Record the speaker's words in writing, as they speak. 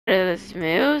are those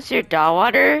moves? Your dog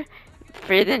water?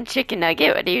 Free than chicken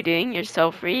nugget? What are you doing? You're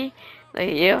so free. Look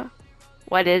at you.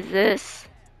 What is this?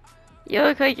 You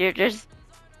look like you're just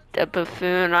a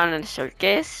buffoon on a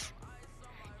circus.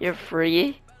 You're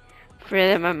free. Freer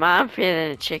than my mom, freer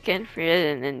than a chicken,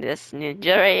 freer than this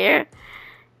ninja right here.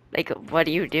 Like, what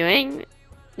are you doing?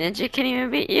 Ninja can't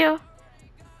even beat you?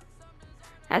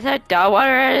 That's how dog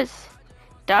water is?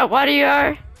 Dog water you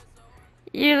are?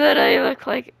 You literally look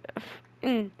like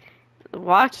a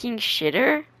walking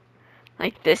shitter.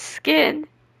 Like this skin.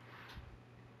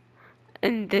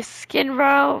 And this skin,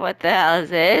 bro? What the hell is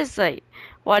this? Like,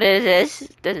 what is this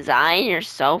design? You're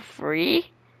so free?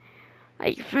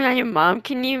 Like, your mom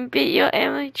can even beat you,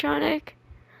 animatronic?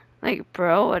 Like,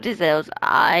 bro, what is those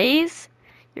eyes?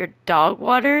 Your dog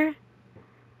water?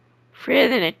 Freer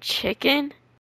than a chicken?